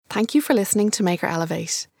Thank you for listening to Maker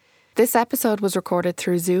Elevate. This episode was recorded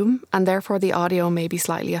through Zoom and therefore the audio may be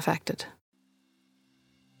slightly affected.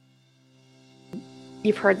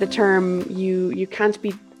 You've heard the term, you can't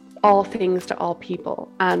be all things to all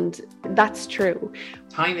people, and that's true.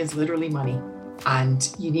 Time is literally money,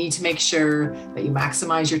 and you need to make sure that you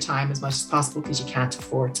maximize your time as much as possible because you can't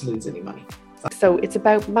afford to lose any money. So it's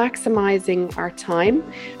about maximizing our time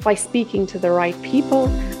by speaking to the right people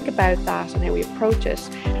about that and how we approach it.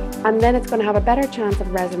 And then it's going to have a better chance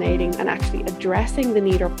of resonating and actually addressing the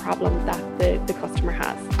need or problem that the customer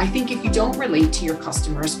has. I think if you don't relate to your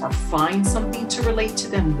customers or find something to relate to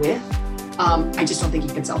them with, I just don't think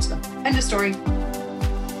you can sell to them. End of story.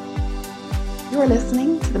 You're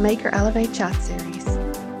listening to the Maker Elevate chat series.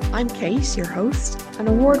 I'm Kate, your host, an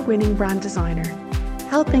award-winning brand designer,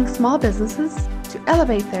 helping small businesses to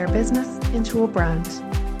elevate their business into a brand.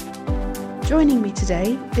 Joining me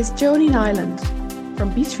today is Jolie Niland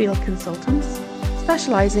from Beachfield Consultants,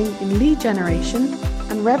 specialising in lead generation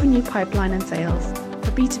and revenue pipeline and sales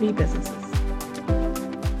for B2B businesses.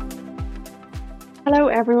 Hello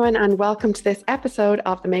everyone, and welcome to this episode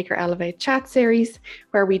of the Maker Elevate chat series,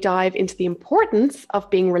 where we dive into the importance of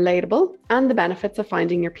being relatable and the benefits of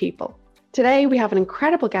finding your people. Today, we have an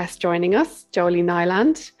incredible guest joining us, Jolie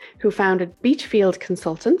Niland, who founded Beachfield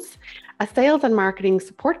Consultants, a sales and marketing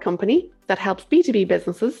support company that helps B2B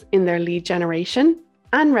businesses in their lead generation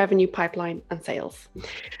and revenue pipeline and sales.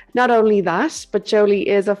 Not only that, but Jolie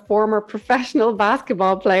is a former professional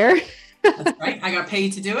basketball player. That's right. I got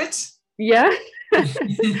paid to do it. Yeah.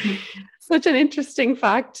 Such an interesting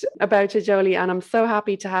fact about you, Jolie, and I'm so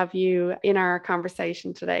happy to have you in our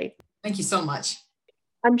conversation today. Thank you so much.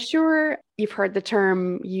 I'm sure you've heard the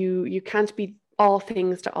term, you can't be all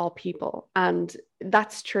things to all people. And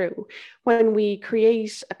that's true. When we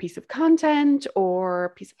create a piece of content or a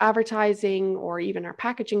piece of advertising or even our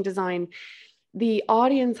packaging design, the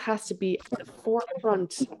audience has to be at the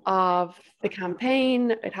forefront of the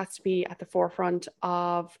campaign. It has to be at the forefront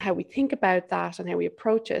of how we think about that and how we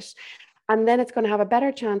approach it. And then it's going to have a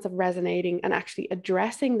better chance of resonating and actually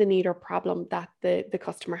addressing the need or problem that the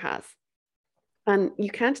customer has. And you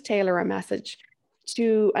can't tailor a message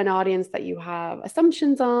to an audience that you have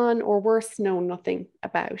assumptions on or worse, know nothing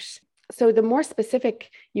about. So the more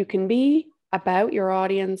specific you can be about your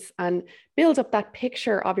audience and build up that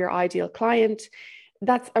picture of your ideal client,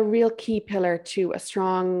 that's a real key pillar to a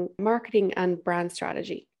strong marketing and brand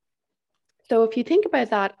strategy. So if you think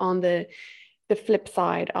about that on the flip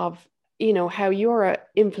side of how you're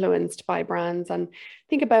influenced by brands, and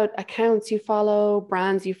think about accounts you follow,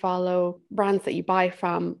 brands that you buy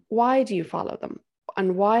from. Why do you follow them?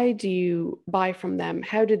 And why do you buy from them?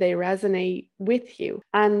 How do they resonate with you?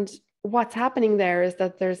 And what's happening there is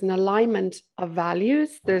that there's an alignment of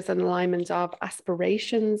values. There's an alignment of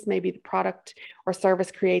aspirations. Maybe the product or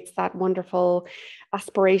service creates that wonderful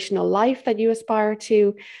aspirational life that you aspire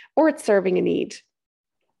to, or it's serving a need.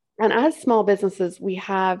 And as small businesses, we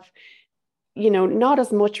have not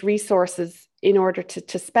as much resources in order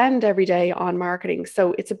to spend every day on marketing.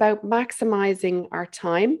 So it's about maximizing our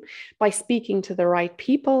time by speaking to the right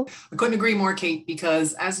people. I couldn't agree more, Kate,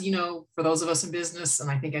 because as you know, for those of us in business,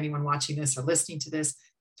 and I think anyone watching this or listening to this,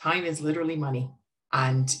 time is literally money.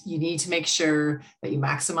 And you need to make sure that you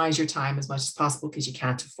maximize your time as much as possible because you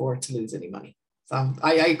can't afford to lose any money. So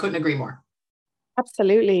I couldn't agree more.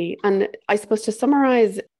 Absolutely. And I suppose to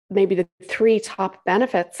summarize maybe the three top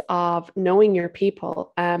benefits of knowing your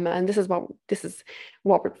people, and this is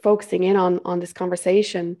what we're focusing in on this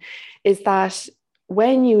conversation, is that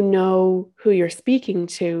when you know who you're speaking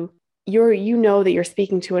to, you know that you're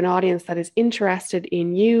speaking to an audience that is interested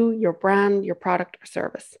in you, your brand, your product or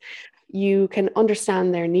service. You can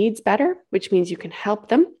understand their needs better, which means you can help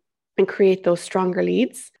them and create those stronger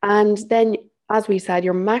leads. And then, as we said,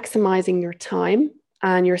 you're maximizing your time.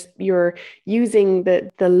 And you're using the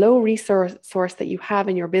low resource that you have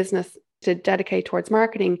in your business to dedicate towards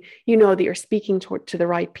marketing. You know that you're speaking to the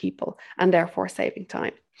right people and therefore saving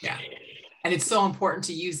time. Yeah. And it's so important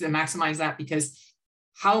to use and maximize that, because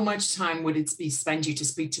how much time would it spend you to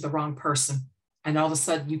speak to the wrong person? And all of a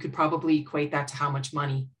sudden you could probably equate that to how much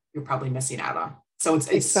money you're probably missing out on. So it's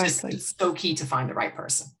Exactly. It's so key to find the right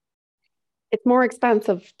person. It's more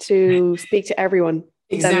expensive to speak to everyone.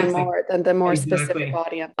 Exactly. than the more specific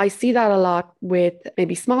audience. I see that a lot with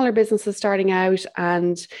maybe smaller businesses starting out,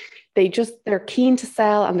 and they're keen to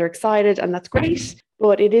sell and they're excited, and that's great.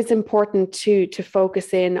 But it is important to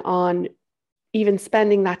focus in on even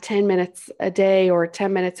spending that 10 minutes a day or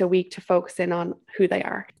 10 minutes a week to focus in on who they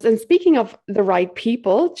are. And speaking of the right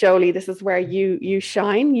people, Jolie, this is where you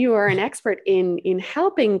shine. You are an expert in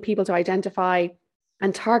helping people to identify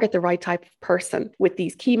and target the right type of person with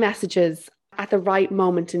these key messages at the right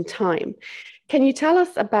moment in time. Can you tell us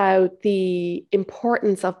about the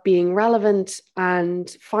importance of being relevant and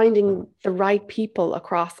finding the right people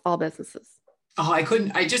across all businesses? Oh,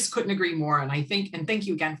 I just couldn't agree more. And thank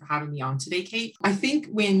you again for having me on today, Kate. I think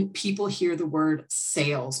when people hear the word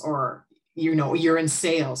sales or, you're in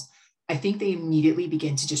sales, I think they immediately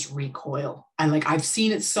begin to just recoil. And like, I've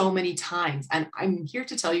seen it so many times. And I'm here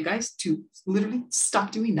to tell you guys to literally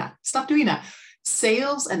stop doing that. Stop doing that.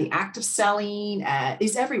 Sales and the act of selling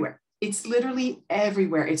is everywhere. It's literally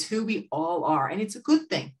everywhere. It's who we all are. And it's a good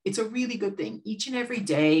thing. It's a really good thing. Each and every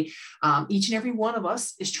day, each and every one of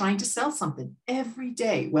us is trying to sell something every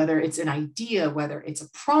day, whether it's an idea, whether it's a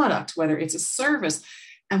product, whether it's a service.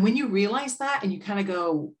 And when you realize that and you kind of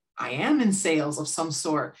go, I am in sales of some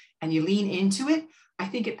sort, and you lean into it, I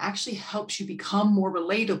think it actually helps you become more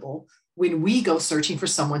relatable when we go searching for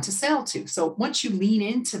someone to sell to. So once you lean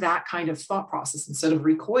into that kind of thought process instead of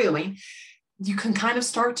recoiling, you can kind of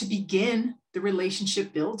start to begin the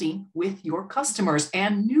relationship building with your customers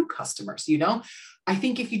and new customers. I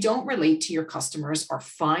think if you don't relate to your customers or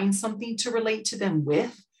find something to relate to them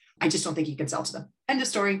with, I just don't think you can sell to them. End of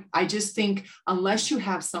story. I just think unless you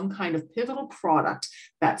have some kind of pivotal product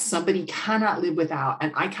that somebody cannot live without,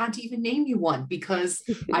 and I can't even name you one because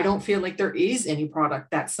I don't feel like there is any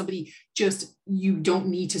product that somebody you don't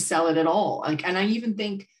need to sell it at all. And I even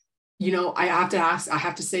think, I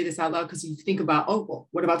have to say this out loud because you think about, oh, well,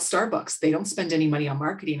 what about Starbucks? They don't spend any money on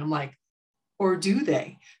marketing. I'm like, or do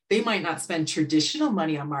they? They might not spend traditional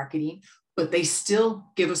money on marketing, but they still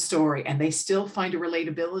give a story and they still find a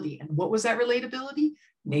relatability. And what was that relatability?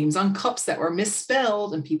 Names on cups that were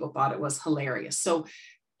misspelled and people thought it was hilarious. So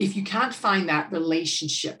if you can't find that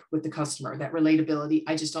relationship with the customer, that relatability,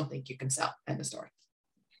 I just don't think you can sell. End of story.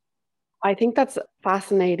 I think that's a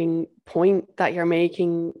fascinating point that you're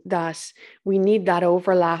making, that we need that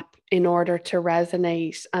overlap in order to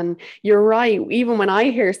resonate. And you're right. Even when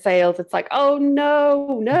I hear sales, it's like, oh,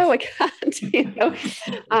 no, I can't,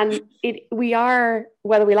 and we are,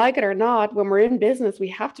 whether we like it or not, when we're in business, we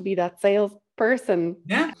have to be that salesperson.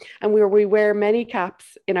 Yeah. And we wear many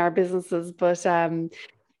caps in our businesses, but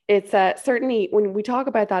it's certainly when we talk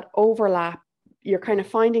about that overlap, you're kind of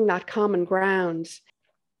finding that common ground.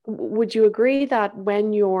 Would you agree that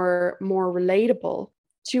when you're more relatable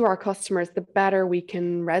to our customers, the better we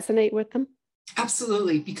can resonate with them?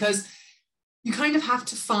 Absolutely, because you kind of have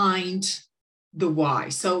to find the why.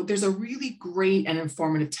 So there's a really great and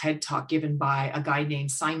informative TED talk given by a guy named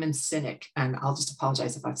Simon Sinek. And I'll just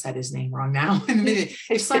apologize if I've said his name wrong now in a minute.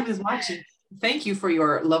 If Simon is watching, thank you for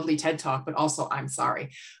your lovely TED talk, but also I'm sorry.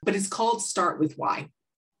 But it's called Start With Why.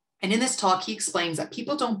 And in this talk, he explains that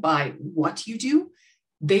people don't buy what you do,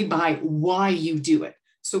 they buy why you do it.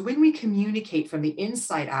 So when we communicate from the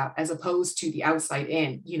inside out, as opposed to the outside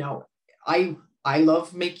in, I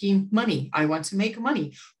love making money. I want to make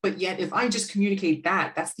money. But yet if I just communicate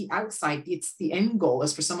that's the outside, it's the end goal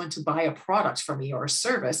is for someone to buy a product from me or a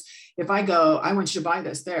service. If I go, I want you to buy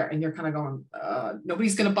this there, and you're kind of going,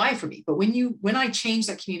 nobody's going to buy from me. But when I change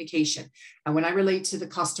that communication and when I relate to the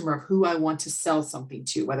customer of who I want to sell something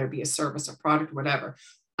to, whether it be a service or product, or whatever,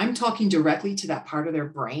 I'm talking directly to that part of their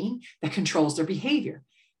brain that controls their behavior.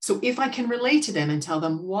 So if I can relate to them and tell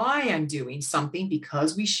them why I'm doing something,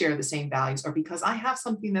 because we share the same values or because I have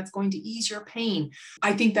something that's going to ease your pain,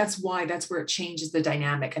 I think that's where it changes the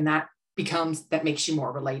dynamic, and that makes you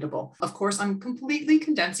more relatable. Of course, I'm completely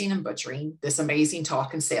condensing and butchering this amazing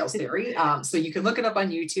talk and sales theory. So you can look it up on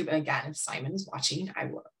YouTube. And again, if Simon is watching, I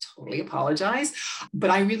will totally apologize, but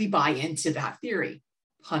I really buy into that theory.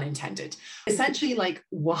 Pun intended. Essentially, like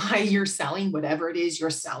why you're selling whatever it is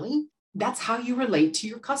you're selling, that's how you relate to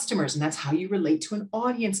your customers, and that's how you relate to an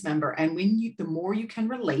audience member. And the more you can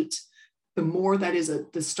relate, the more that is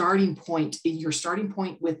the starting point, your starting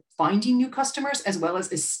point with finding new customers, as well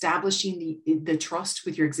as establishing the trust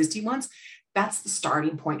with your existing ones. That's the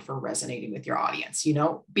starting point for resonating with your audience.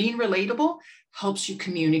 Being relatable helps you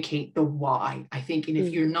communicate the why, I think. And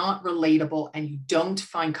if you're not relatable and you don't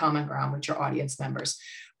find common ground with your audience members,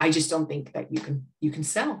 I just don't think that you can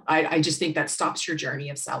sell. I just think that stops your journey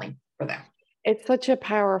of selling for them. It's such a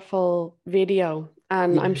powerful video,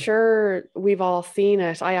 and I'm sure we've all seen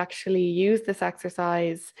it. I actually use this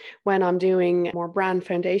exercise when I'm doing more brand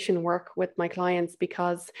foundation work with my clients,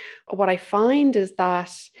 because what I find is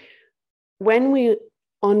that when we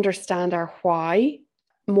understand our why,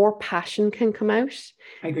 more passion can come out.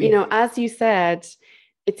 I agree. As you said,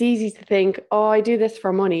 it's easy to think, oh, I do this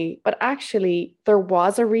for money, but actually there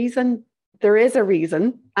was a reason. There is a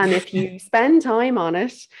reason. And if you spend time on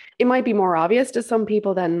it, it might be more obvious to some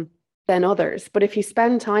people than than others. But if you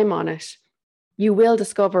spend time on it, you will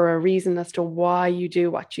discover a reason as to why you do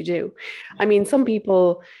what you do. I mean, some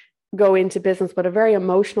people go into business with a very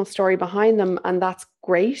emotional story behind them, and that's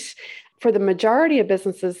great. For the majority of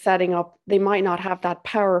businesses setting up, they might not have that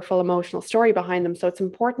powerful emotional story behind them. So it's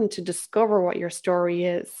important to discover what your story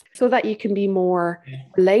is so that you can be more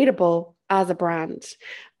relatable as a brand.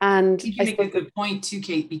 And I think you make a good point too,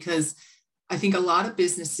 Kate, because I think a lot of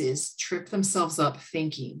businesses trip themselves up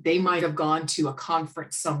thinking they might have gone to a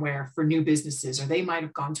conference somewhere for new businesses, or they might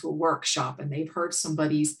have gone to a workshop and they've heard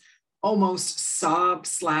somebody's almost sob /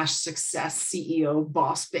 success CEO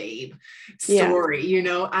boss babe story, you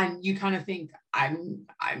know, and you kind of think, I'm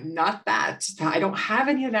not that. I don't have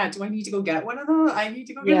any of that. Do I need to go get one of those? I need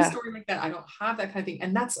to go get a story like that. I don't have that kind of thing.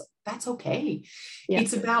 And that's okay.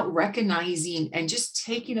 It's about recognizing and just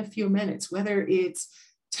taking a few minutes, whether it's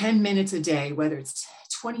 10 minutes a day, whether it's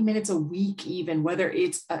 20 minutes a week, even whether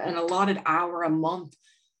it's an allotted hour a month.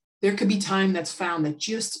 There could be time that's found that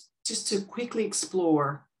just to quickly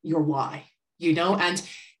explore your why, you know, and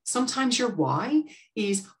sometimes your why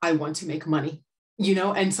is I want to make money, you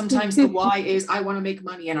know, and sometimes the why is I want to make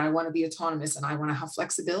money and I want to be autonomous and I want to have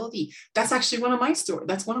flexibility. That's actually one of my stories.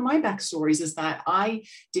 That's one of my backstories, is that I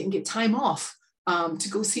didn't get time off to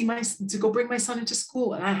go bring my son into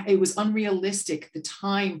school. And it was unrealistic, the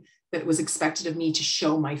time that was expected of me to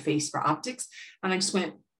show my face for optics. And I just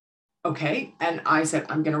went, okay. And I said,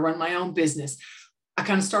 I'm going to run my own business. I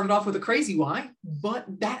kind of started off with a crazy why, but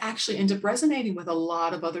that actually ended up resonating with a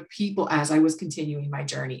lot of other people as I was continuing my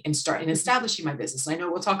journey and establishing my business. I know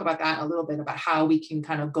we'll talk about that a little bit, about how we can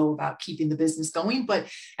kind of go about keeping the business going,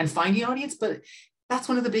 and finding audience. But that's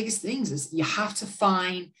one of the biggest things, is you have to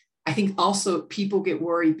find. I think also people get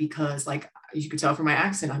worried because, like you could tell from my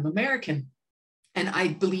accent, I'm American. And I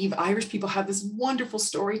believe Irish people have this wonderful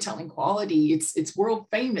storytelling quality. It's world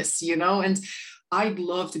famous, you know, and I'd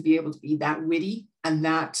love to be able to be that witty and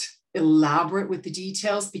that elaborate with the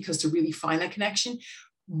details, because to really find that connection.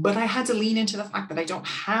 But I had to lean into the fact that I don't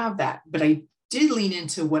have that, but I did lean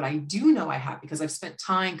into what I do know I have, because I've spent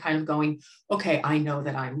time kind of going, okay, I know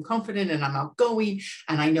that I'm confident and I'm outgoing,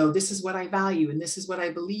 and I know this is what I value and this is what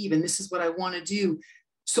I believe and this is what I want to do.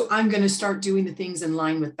 So I'm going to start doing the things in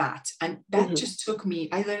line with that. And that just took me,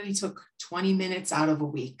 I literally took 20 minutes out of a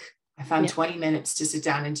week. I found 20 minutes to sit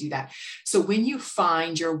down and do that. So when you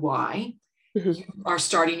find your why, you are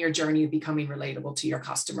starting your journey of becoming relatable to your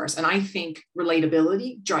customers. And I think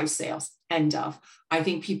relatability drives sales. End of. I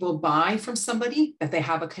think people buy from somebody that they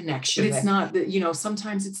have a connection. But it's not that, you know,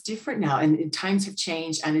 sometimes it's different now, and times have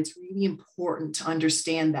changed. And it's really important to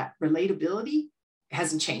understand that relatability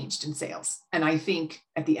hasn't changed in sales. And I think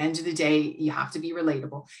at the end of the day, you have to be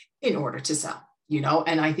relatable in order to sell. You know,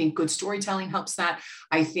 and I think good storytelling helps that.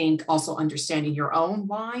 I think also understanding your own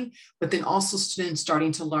why, but then also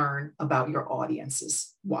starting to learn about your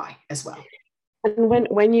audience's why as well. And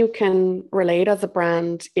when you can relate as a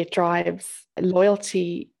brand, it drives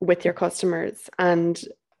loyalty with your customers. And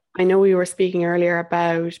I know we were speaking earlier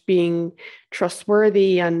about being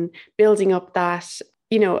trustworthy and building up that,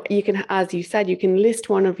 you know, you can, as you said, you can list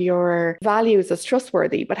one of your values as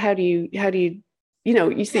trustworthy, but how do you you know,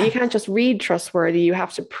 you see, you can't just read trustworthy, you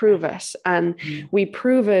have to prove it. And we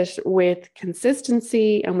prove it with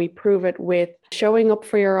consistency, and we prove it with showing up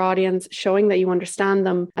for your audience, showing that you understand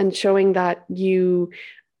them, and showing that you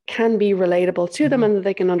can be relatable to them and that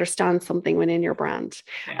they can understand something within your brand.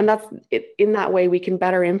 And that's it. In that way, we can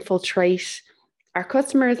better infiltrate our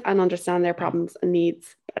customers and understand their problems and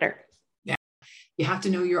needs better. Yeah. You have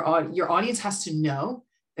to know your audience has to know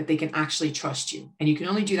that they can actually trust you. And you can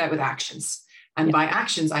only do that with actions. And by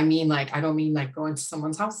actions, I mean, like, I don't mean like going to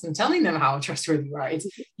someone's house and telling them how trustworthy you are. It's,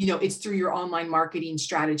 you know, it's through your online marketing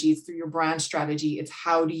strategy. It's through your brand strategy. It's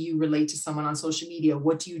how do you relate to someone on social media?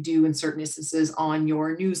 What do you do in certain instances on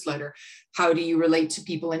your newsletter? How do you relate to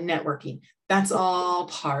people in networking? That's all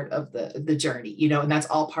part of the journey, you know, and that's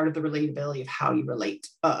all part of the relatability of how you relate,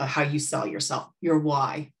 how you sell yourself, your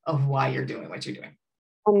why of why you're doing what you're doing.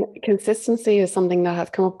 Consistency is something that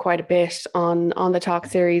has come up quite a bit on the talk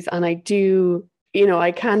series, and I do, you know,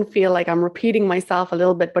 I can feel like I'm repeating myself a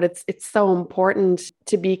little bit, but it's so important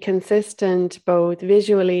to be consistent both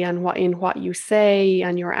visually and what you say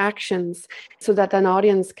and your actions, so that an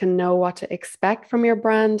audience can know what to expect from your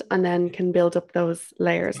brand and then can build up those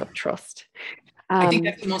layers of trust. I think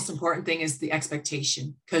that's the most important thing, is the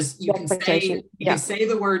expectation, because you can say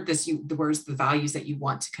the words, the values that you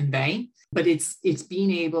want to convey, but it's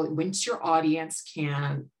being able, once your audience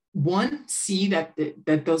can one, see that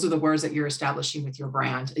that those are the words that you're establishing with your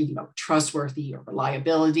brand, trustworthy or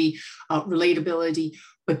reliability, relatability.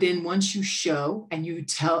 But then once you show and you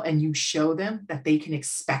tell and you show them that they can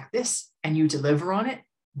expect this and you deliver on it,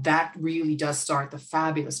 that really does start the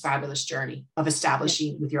fabulous, fabulous journey of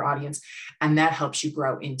establishing with your audience. And that helps you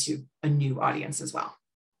grow into a new audience as well.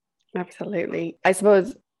 Absolutely. I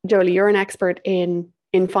suppose, Jolie, you're an expert in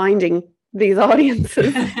finding these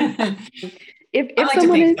audiences. If like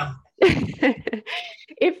someone is so.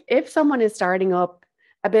 if someone is starting up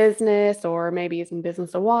a business or maybe is in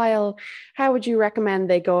business a while, how would you recommend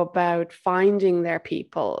they go about finding their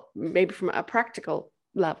people, maybe from a practical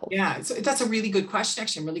level? Yeah, so that's a really good question.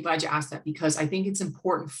 Actually, I'm really glad you asked that, because I think it's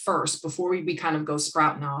important first, before we kind of go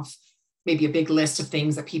sprouting off maybe a big list of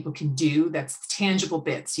things that people can do, that's tangible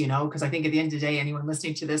bits, because I think at the end of the day, anyone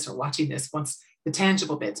listening to this or watching this wants the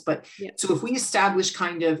tangible bits. But so if we establish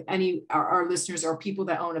kind of our listeners or people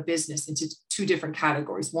that own a business into two different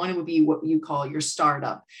categories, one would be what you call your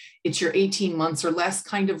startup. It's your 18 months or less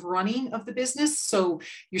kind of running of the business. So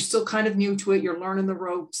you're still kind of new to it. You're learning the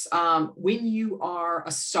ropes. When you are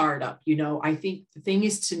a startup, I think the thing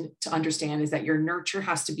is to understand is that your nurture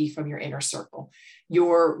has to be from your inner circle.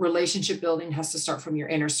 Your relationship building has to start from your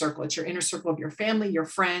inner circle. It's your inner circle of your family, your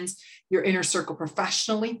friends, your inner circle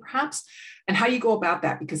professionally, perhaps. And how you go about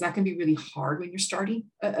that, because that can be really hard when you're starting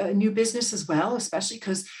a new business as well, especially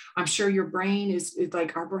because I'm sure your brain is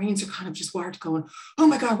like, our brains are kind of just wired to going, oh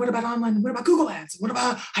my God, what about online? What about Google ads? What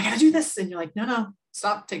about, I got to do this. And you're like, no,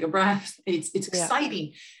 stop, take a breath. It's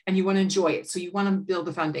exciting and you want to enjoy it. So you want to build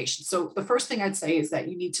the foundation. So the first thing I'd say is that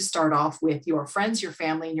you need to start off with your friends, your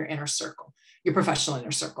family, and your inner circle, your professional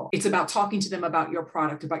inner circle. It's about talking to them about your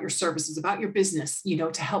product, about your services, about your business,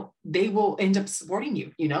 to help. They will end up supporting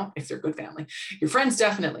you, if they're good family. Your friends,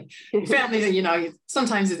 definitely. Your family,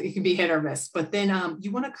 sometimes it can be hit or miss, but then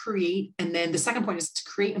you want to create. And then the second point is to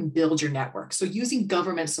create and build your network. So using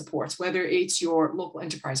government supports, whether it's your local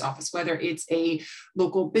enterprise office, whether it's a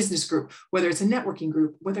local business group, whether it's a networking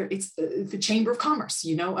group, whether it's the Chamber of Commerce,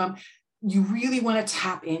 you really want to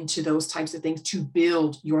tap into those types of things to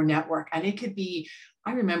build your network. And it could be,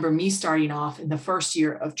 I remember me starting off in the first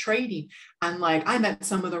year of trading, and I met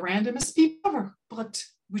some of the randomest people ever, but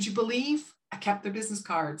would you believe I kept their business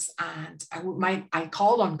cards, and I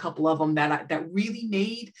called on a couple of them that really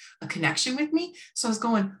made a connection with me. So I was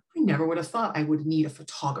going, I never would have thought I would need a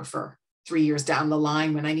photographer 3 years down the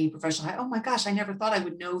line when I need professional. Oh my gosh, I never thought I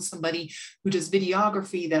would know somebody who does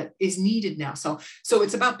videography that is needed now. So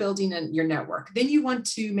it's about building your network. Then you want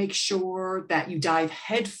to make sure that you dive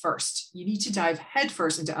head first. You need to dive head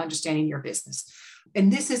first into understanding your business.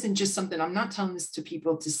 And this isn't just something, I'm not telling this to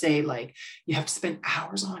people to say you have to spend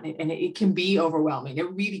hours on it, and it can be overwhelming.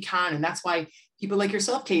 It really can. And that's why people like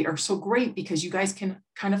yourself, Kate, are so great, because you guys can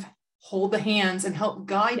kind of hold the hands and help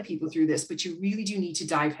guide people through this. But you really do need to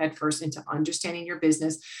dive headfirst into understanding your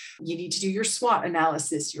business. You need to do your SWOT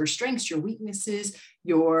analysis, your strengths, your weaknesses,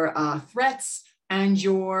 your threats, and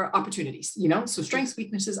your opportunities, so strengths,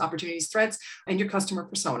 weaknesses, opportunities, threats, and your customer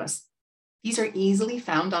personas. These are easily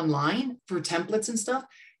found online through templates and stuff.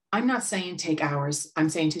 I'm not saying take hours. I'm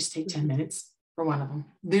saying just take 10 minutes for one of them.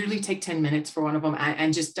 Literally take 10 minutes for one of them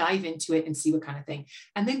and just dive into it and see what kind of thing.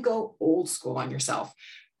 And then go old school on yourself.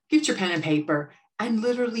 Get your pen and paper and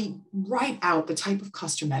literally write out the type of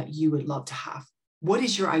customer that you would love to have. What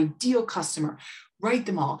is your ideal customer? Write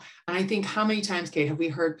them all. And I think, how many times, Kate, have we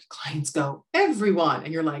heard clients go, everyone?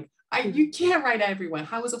 And you're like, you can't write everyone.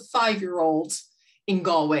 How is a 5-year-old in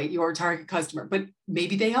Galway your target customer? But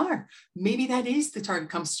maybe they are. Maybe that is the target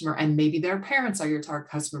customer, and maybe their parents are your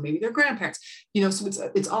target customer. Maybe their grandparents.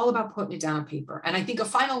 So it's all about putting it down on paper. And I think a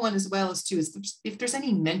final one as well is if there's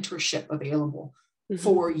any mentorship available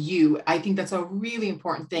for you. I think that's a really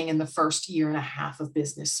important thing in the first year and a half of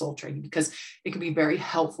business soul trading, because it can be very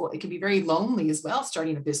helpful. It can be very lonely as well,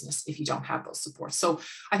 starting a business, if you don't have those supports. So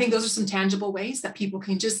I think those are some tangible ways that people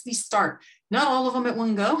can just start. Not all of them at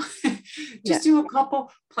one go. Just do a couple,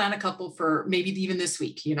 plan a couple for maybe even this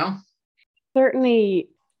week, Certainly,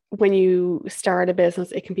 when you start a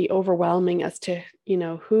business, it can be overwhelming as to,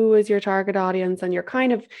 who is your target audience, and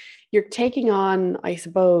you're taking on, I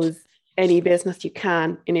suppose, any business you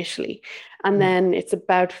can initially. And then it's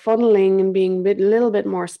about funneling and being a little bit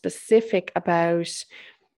more specific about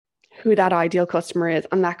who that ideal customer is.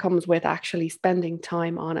 And that comes with actually spending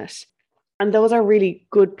time on it. And those are really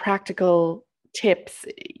good practical tips,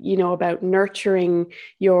 about nurturing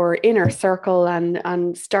your inner circle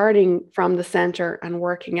and starting from the center and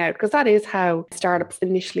working out, because that is how startups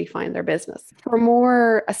initially find their business. For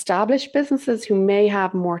more established businesses who may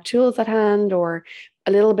have more tools at hand or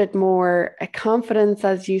a little bit more confidence,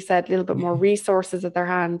 as you said, a little bit more resources at their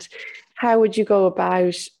hand, how would you go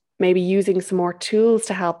about maybe using some more tools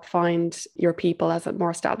to help find your people as a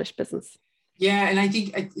more established business? Yeah, and I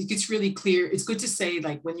think it's really clear. It's good to say,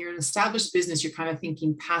 like, when you're an established business, you're kind of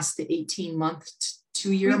thinking past the 18-month,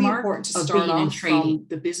 2-year really mark. Important to start off from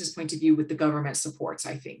the business point of view with the government supports.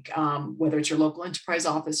 I think whether it's your local enterprise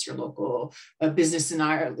office, your local business in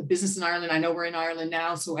Ireland. I know we're in Ireland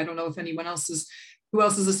now, so I don't know if anyone else is. Who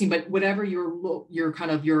else is listening? But whatever your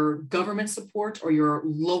kind of your government support or your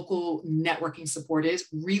local networking support is,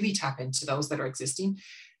 really tap into those that are existing.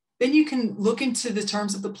 Then you can look into the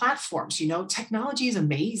terms of the platforms. Technology is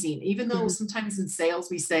amazing, even though sometimes in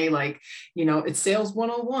sales we say, like, it's sales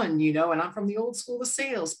 101, and I'm from the old school of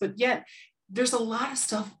sales, but yet there's a lot of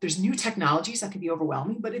stuff. There's new technologies that can be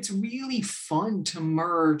overwhelming, but it's really fun to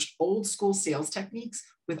merge old school sales techniques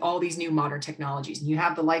with all these new modern technologies. And you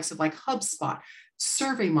have the likes of like HubSpot,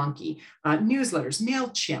 SurveyMonkey, newsletters,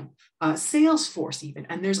 MailChimp, Salesforce even.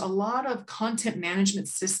 And there's a lot of content management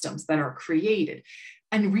systems that are created.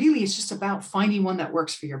 And really, it's just about finding one that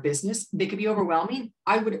works for your business. They could be overwhelming.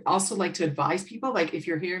 I would also like to advise people, like if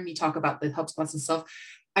you're hearing me talk about the HubSpots and stuff,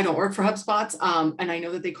 I don't work for HubSpots, and I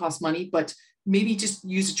know that they cost money, but maybe just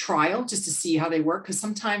use a trial just to see how they work. Because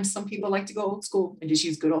sometimes some people like to go old school and just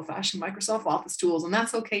use good old fashioned Microsoft Office tools. And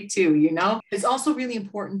that's okay too, It's also really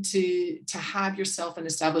important to have yourself an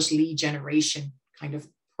established lead generation kind of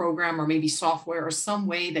program, or maybe software or some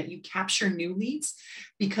way that you capture new leads,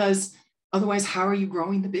 because otherwise, how are you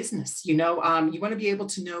growing the business? You want to be able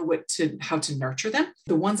to know how to nurture them.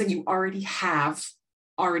 The ones that you already have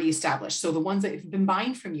established. So the ones that have been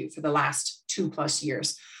buying from you for the last 2+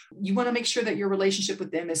 years, you want to make sure that your relationship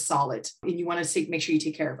with them is solid, and you want to make sure you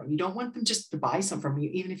take care of them. You don't want them just to buy something from you,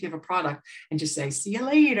 even if you have a product, and just say, see you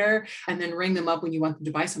later, and then ring them up when you want them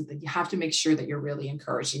to buy something. You have to make sure that you're really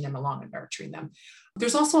encouraging them along and nurturing them.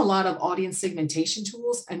 There's also a lot of audience segmentation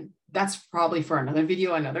tools, and that's probably for another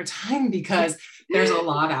video, another time, because there's a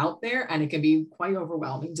lot out there and it can be quite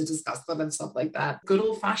overwhelming to discuss them and stuff like that. Good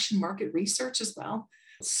old fashioned market research as well.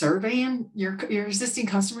 Surveying your existing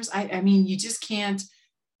customers. I mean, you just can't.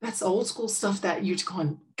 That's old school stuff that you're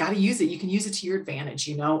going, got to use it. You can use it to your advantage,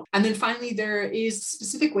 And then finally, there is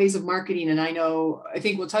specific ways of marketing. And I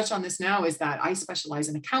think we'll touch on this now, is that I specialize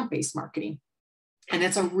in account-based marketing. And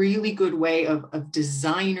it's a really good way of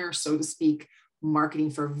designer, so to speak, marketing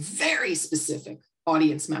for very specific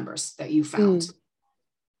audience members that you found.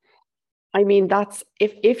 I mean, that's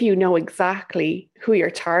if you know exactly who you're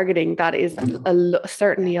targeting, that is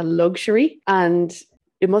certainly a luxury. And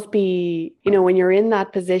it must be, when you're in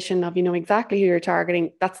that position of, exactly who you're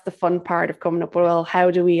targeting, that's the fun part of coming up with, well, how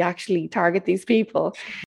do we actually target these people?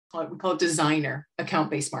 We call it designer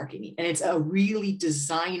account-based marketing. And it's a really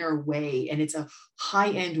designer way, and it's a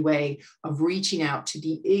high-end way of reaching out to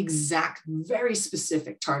the exact, very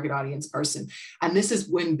specific target audience person. And this is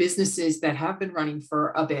when businesses that have been running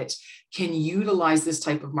for a bit can utilize this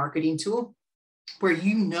type of marketing tool, where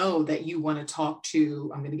that you want to talk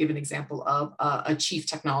to. I'm going to give an example of a chief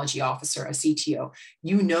technology officer, a CTO.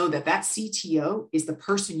 That CTO is the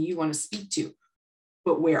person you want to speak to.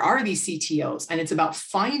 But where are these CTOs? And it's about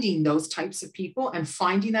finding those types of people and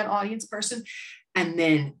finding that audience person, and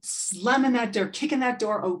then slamming that door, kicking that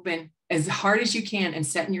door open as hard as you can, and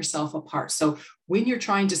setting yourself apart. So when you're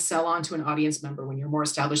trying to sell on to an audience member, when you're a more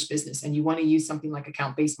established business and you want to use something like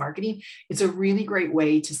account-based marketing, it's a really great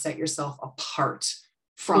way to set yourself apart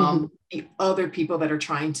from the other people that are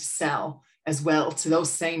trying to sell as well to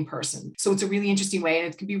those same person. So it's a really interesting way,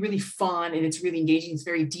 and it can be really fun, and it's really engaging. It's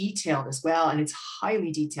very detailed as well, and it's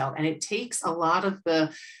highly detailed, and it takes a lot of the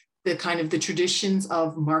kind of the traditions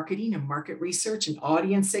of marketing and market research and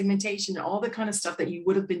audience segmentation and all the kind of stuff that you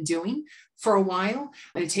would have been doing for a while.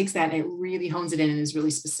 And it takes that and it really hones it in and is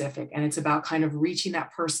really specific. And it's about kind of reaching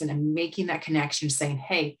that person and making that connection, saying,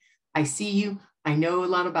 hey, I see you. I know a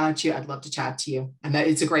lot about you. I'd love to chat to you. And that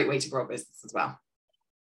it's a great way to grow a business as well.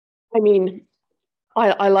 I mean,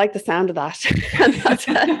 I like the sound of that.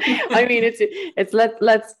 I mean, it's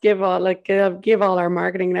let's give all our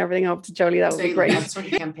marketing and everything up to Jolie. That would be great. Sort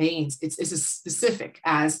of campaigns. It's as specific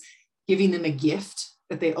as giving them a gift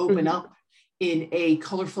that they open up in a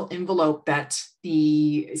colorful envelope that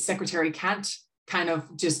the secretary can't kind of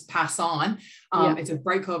just pass on. Yeah. It's a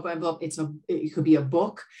bright colorful envelope. It could be a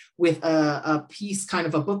book with a piece, kind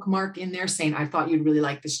of a bookmark in there saying, I thought you'd really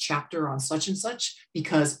like this chapter on such and such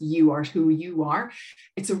because you are who you are.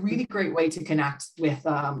 It's a really great way to connect with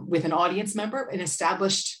an audience member, an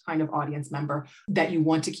established kind of audience member that you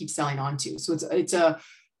want to keep selling on to. So it's a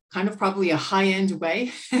kind of probably a high-end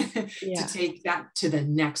way to take that to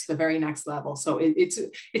the very next level. So it's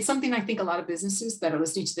something I think a lot of businesses that are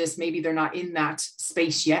listening to this, maybe they're not in that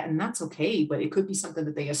space yet, and that's okay, but it could be something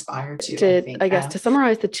that they aspire to. I guess to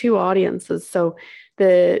summarize the two audiences. So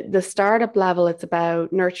the startup level, it's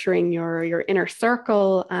about nurturing your inner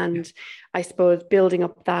circle and I suppose building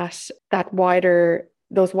up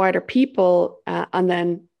those wider people, and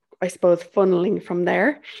then I suppose funneling from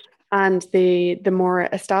there. And the more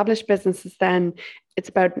established businesses, then it's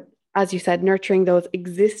about, as you said, nurturing those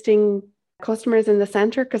existing customers in the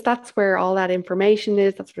center, because that's where all that information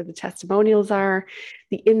is. That's where the testimonials are,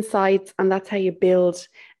 the insights, and that's how you build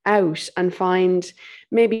out and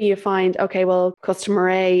you find, okay, well, customer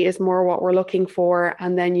A is more what we're looking for.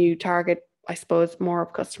 And then you target, I suppose, more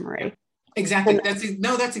of customer A. Exactly.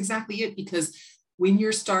 That's exactly it. Because when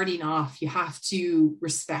you're starting off, you have to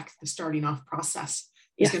respect the starting off process.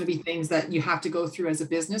 There's going to be things that you have to go through as a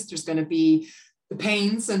business. There's going to be the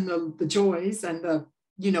pains and the joys and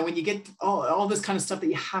when you get all this kind of stuff that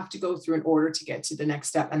you have to go through in order to get to the next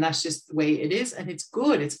step. And that's just the way it is. And it's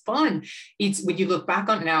good. It's fun. It's when you look back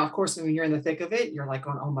on it now, of course, when you're in the thick of it, you're like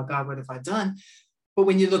going, oh my God, what have I done? But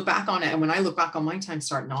when you look back on it, and when I look back on my time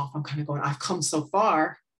starting off, I'm kind of going, I've come so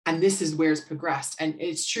far. And this is where it's progressed. And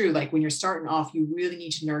it's true. Like when you're starting off, you really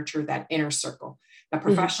need to nurture that inner circle, that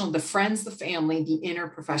professional, the friends, the family, the inner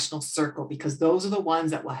professional circle, because those are the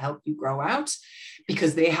ones that will help you grow out,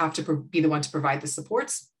 because they have to be the one to provide the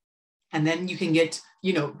supports. And then you can get,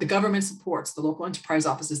 the government supports, the local enterprise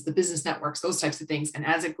offices, the business networks, those types of things. And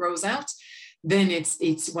as it grows out, then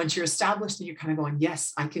it's once you're established and you're kind of going,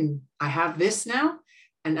 yes, I have this now.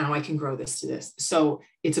 And now I can grow this to this. So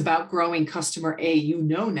it's about growing customer A.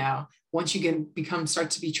 Now, once you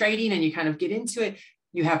start to be trading and you kind of get into it,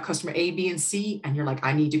 you have customer A, B, and C, and you're like,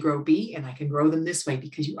 I need to grow B, and I can grow them this way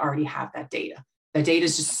because you already have that data. That data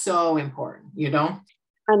is just so important,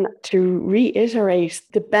 And to reiterate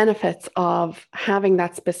the benefits of having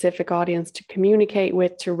that specific audience to communicate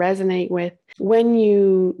with, to resonate with, when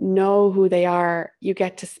you know who they are, you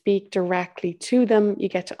get to speak directly to them. You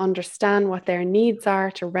get to understand what their needs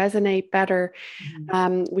are to resonate better,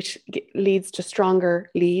 which leads to stronger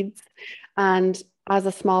leads. And as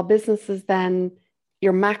a small businesses, then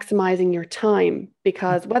you're maximizing your time,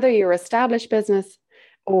 because whether you're an established business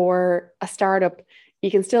or a startup, you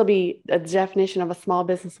can still be a definition of a small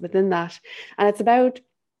business within that. And it's about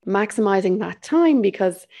maximizing that time,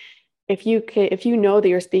 because if you know that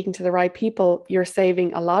you're speaking to the right people, you're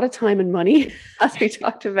saving a lot of time and money, as we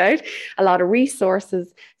talked about, a lot of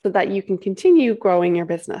resources, so that you can continue growing your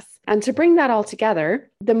business. And to bring that all together,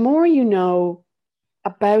 the more you know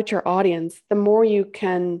about your audience, the more you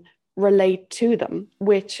can relate to them,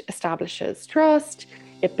 which establishes trust,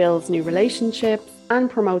 it builds new relationships, and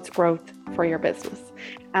promotes growth for your business.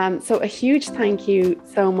 So a huge thank you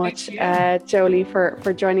so much, Jolie,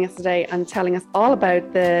 for joining us today and telling us all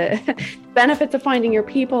about the benefits of finding your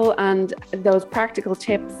people and those practical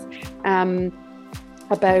tips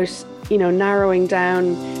about narrowing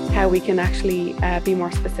down how we can actually be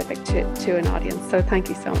more specific to an audience. So thank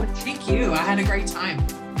you so much. Thank you. I had a great time.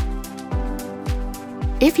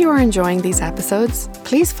 If you are enjoying these episodes,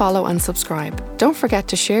 please follow and subscribe. Don't forget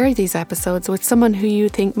to share these episodes with someone who you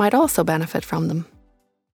think might also benefit from them.